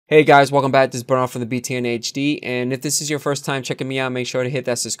Hey guys, welcome back. This is Bernard from the BTN HD, and if this is your first time checking me out, make sure to hit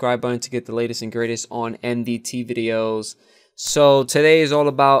that subscribe button to get the latest and greatest on MDT videos. So today is all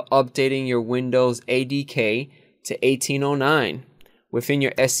about updating your Windows ADK to 1809 within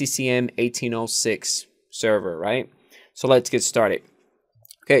your SCCM 1806 server, right? So let's get started.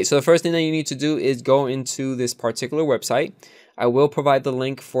 Okay, so the first thing that you need to do is go into this particular website. I will provide the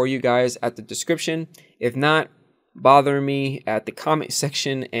link for you guys at the description. If not, bother me at the comment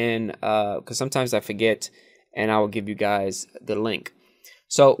section, and because sometimes I forget, and I will give you guys the link.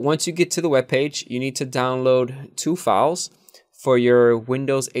 So once you get to the web page, you need to download two files for your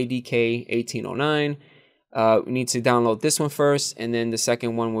Windows ADK 1809. You need to download this one first, and then the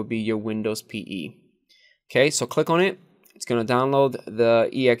second one will be your Windows PE. Okay, so click on it. It's going to download the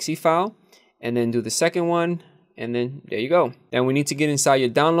exe file, and then do the second one, and then there you go. Then we need to get inside your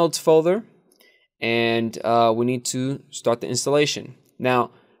downloads folder, and we need to start the installation. Now,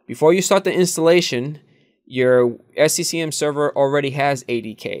 before you start the installation, your SCCM server already has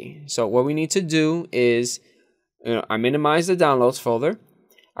ADK. So what we need to do is, I minimize the downloads folder.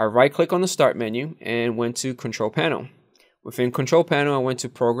 I right click on the start menu and went to control panel. Within control panel, I went to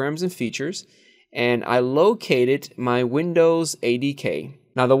programs and features, and I located my Windows ADK.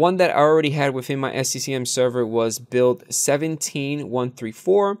 Now, the one that I already had within my SCCM server was build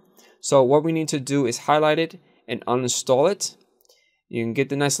 17134. So what we need to do is highlight it and uninstall it. You can get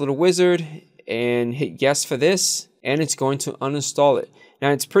the nice little wizard and hit yes for this, and it's going to uninstall it. Now,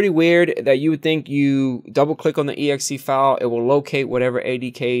 it's pretty weird that you would think you double click on the exe file, it will locate whatever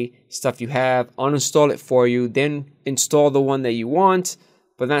ADK stuff you have, uninstall it for you, then install the one that you want,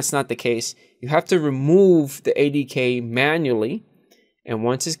 but that's not the case. You have to remove the ADK manually, and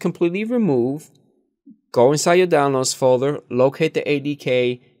once it's completely removed, go inside your downloads folder, locate the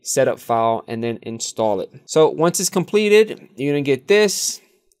ADK setup file, and then install it. So once it's completed, you're gonna get this,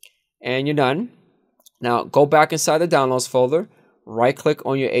 and you're done. Now go back inside the downloads folder, right click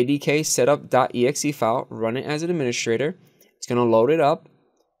on your ADK setup.exe file, run it as an administrator. It's gonna load it up.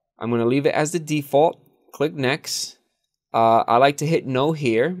 I'm gonna leave it as the default. Click next. I like to hit no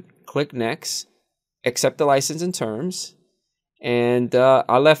here. Click next. Accept the license and terms. And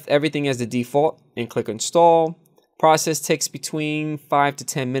I left everything as the default, and click install. Process takes between 5 to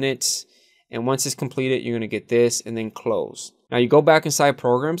 10 minutes, and once it's completed, you're going to get this, and then close. Now you go back inside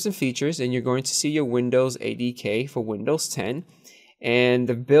programs and features, and you're going to see your Windows ADK for Windows 10, and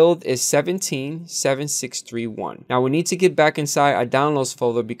the build is 177631. Now we need to get back inside our downloads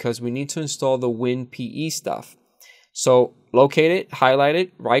folder because we need to install the WinPE stuff. So locate it, highlight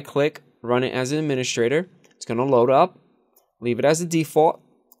it, right click, run it as an administrator. It's going to load up. Leave it as a default.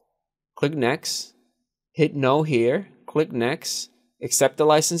 Click next. Hit no here. Click next. Accept the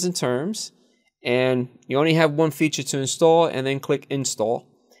license and terms. And you only have one feature to install, and then click install.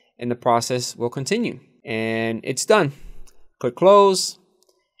 And the process will continue. And it's done. Click close.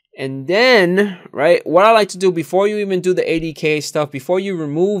 And then, right, what I like to do before you even do the ADK stuff, before you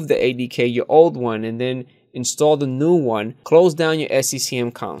remove the ADK, your old one, and then install the new one, close down your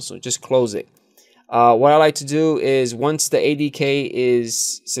SCCM console. Just close it. What I like to do is, once the ADK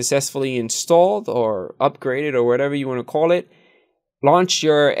is successfully installed or upgraded or whatever you want to call it, launch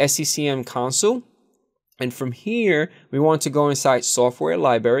your SCCM console. And from here, we want to go inside software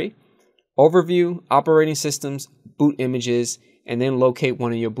library, overview, operating systems, boot images, and then locate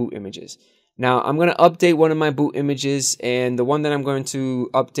one of your boot images. Now, I'm going to update one of my boot images, and the one that I'm going to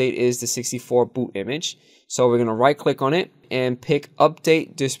update is the 64 boot image. So we're going to right click on it and pick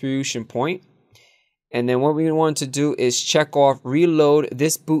update distribution point. And then what we want to do is check off reload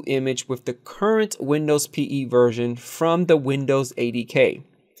this boot image with the current Windows PE version from the Windows ADK.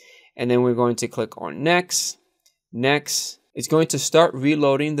 And then we're going to click on next. Next. It's going to start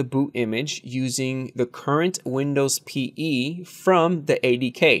reloading the boot image using the current Windows PE from the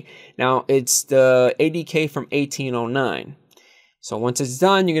ADK. Now it's the ADK from 1809. So once it's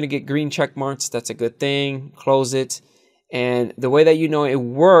done, you're going to get green check marks. That's a good thing. Close it. And the way that you know it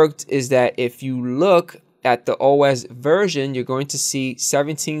worked is that if you look at the OS version, you're going to see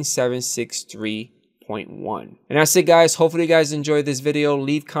 17763.1. And that's it, guys. Hopefully you guys enjoyed this video.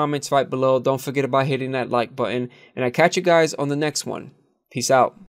 Leave comments right below. Don't forget about hitting that like button. And I catch you guys on the next one. Peace out.